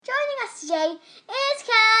DJ. It's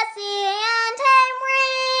Cassie and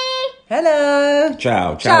Henry. Hello.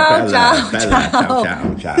 Ciao, Ciao, Bella.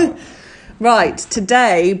 ciao. Ciao. Right,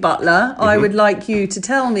 today, Butler, I would like you to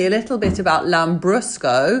tell me a little bit about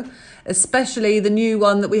Lambrusco, especially the new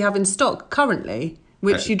one that we have in stock currently,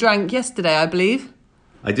 which you drank yesterday, I believe.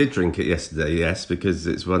 I did drink it yesterday, yes, because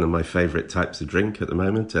it's one of my favourite types of drink at the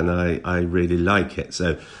moment, and I really like it.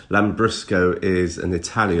 So Lambrusco is an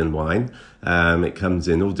Italian wine. It comes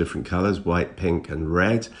in all different colours, white, pink and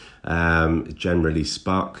red, generally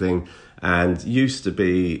sparkling, and used to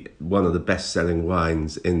be one of the best-selling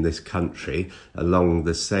wines in this country, along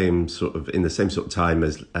the same sort of time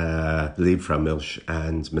as Liebfraumilch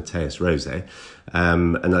and Mateus Rosé.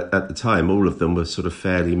 And at the time, all of them were sort of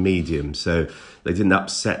fairly medium, so they didn't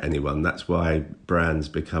upset anyone. That's why brands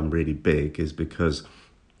become really big, is because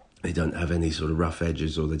they don't have any sort of rough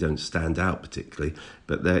edges or they don't stand out particularly,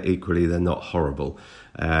 but they're not horrible.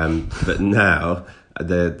 But now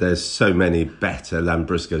there's so many better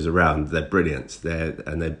Lambruscos around. They're brilliant. They're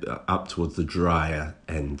up towards the drier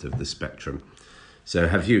end of the spectrum. So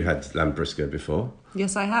have you had Lambrusco before?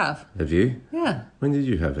 Yes, I have. Have you? Yeah. When did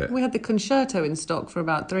you have it? We had the Concerto in stock for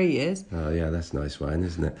about 3 years. Oh, yeah, that's nice wine,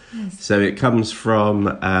 isn't it? Yes. So it comes from,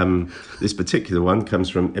 this particular one comes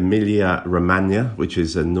from Emilia-Romagna, which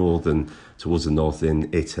is towards the north in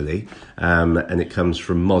Italy. And it comes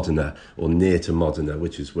from Modena, or near to Modena,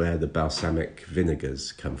 which is where the balsamic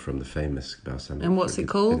vinegars come from, the famous balsamic And what's it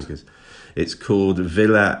called? Vinegars. It's called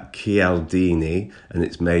Villa Chialdini, and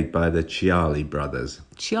it's made by the Ciali brothers.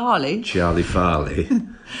 Ciali Farley.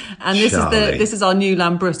 And this is our new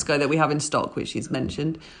Lambrusco that we have in stock, which he's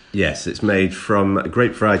mentioned. Yes, it's made from a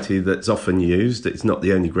grape variety that's often used. It's not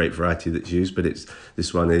the only grape variety that's used, but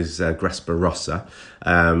this one is Grappa Rossa,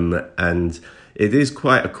 and it is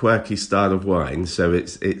quite a quirky style of wine. So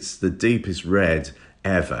it's the deepest red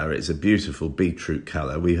ever. It's a beautiful beetroot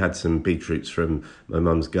colour. We had some beetroots from my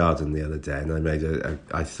mum's garden the other day, and I made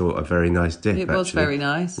I thought a very nice dip. It was very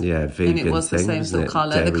nice. Yeah, vegan and it was thing, the same sort of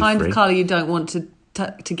colour, the kind Dairy-free. of colour you don't want to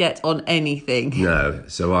get on anything. No,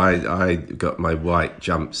 so I got my white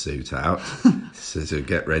jumpsuit out to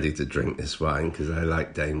get ready to drink this wine because I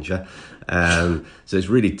like danger. So it's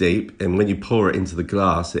really deep, and when you pour it into the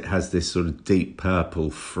glass, it has this sort of deep purple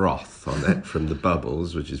froth on it from the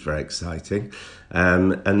bubbles, which is very exciting.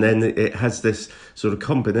 And then it has this sort of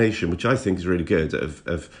combination, which I think is really good,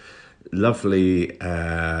 of lovely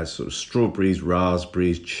sort of strawberries,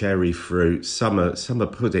 raspberries, cherry fruit, summer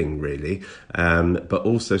pudding really, but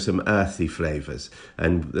also some earthy flavours.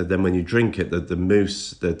 And then when you drink it, the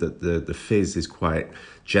mousse, the fizz is quite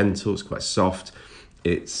gentle, it's quite soft.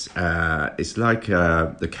 It's like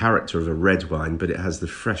the character of a red wine, but it has the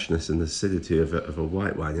freshness and acidity of a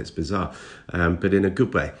white wine. It's bizarre, but in a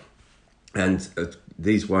good way. And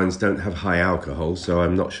these wines don't have high alcohol, so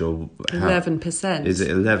I'm not sure. 11%. Is it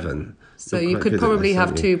 11? So you could probably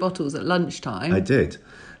have 2 bottles at lunchtime. I did,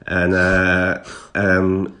 and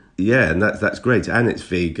yeah, and that's great, and it's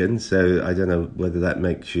vegan, so I don't know whether that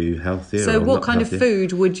makes you healthier. So or what not kind healthier. of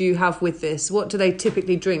food would you have with this? What do they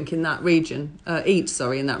typically drink in that region? In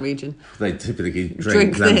that region. They typically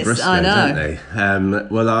drink this, Lambrusco, I know. don't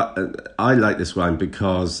they? Well, I like this wine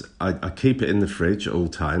because I keep it in the fridge at all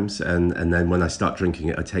times, and then when I start drinking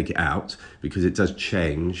it, I take it out because it does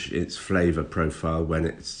change its flavour profile when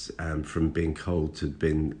it's from being cold to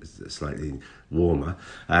being slightly warmer.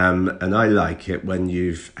 And I like it when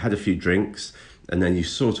you've had a few drinks and then you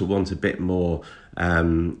sort of want a bit more,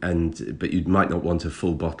 but you might not want a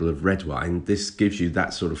full bottle of red wine. This gives you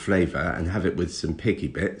that sort of flavour, and have it with some piggy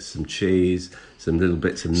bits, some cheese, some little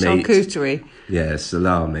bits of meat. Charcuterie. Yeah,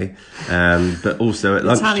 salami. But also at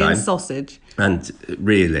lunchtime. Italian sausage. And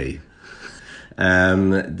really,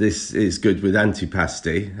 this is good with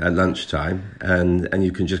antipasti at lunchtime, and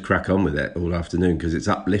you can just crack on with it all afternoon because it's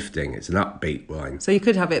uplifting. It's an upbeat wine. So you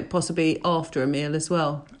could have it possibly after a meal as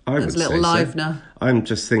well. I would as a little say livener. So. I'm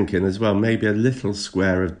just thinking as well, maybe a little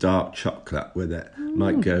square of dark chocolate with it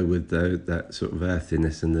might go with that sort of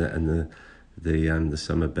earthiness and the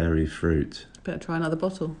summer berry fruit. Better try another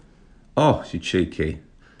bottle. Oh, you cheeky.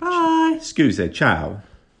 Bye. Scusa, ciao.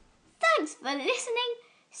 Thanks for listening.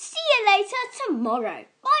 See you later tomorrow.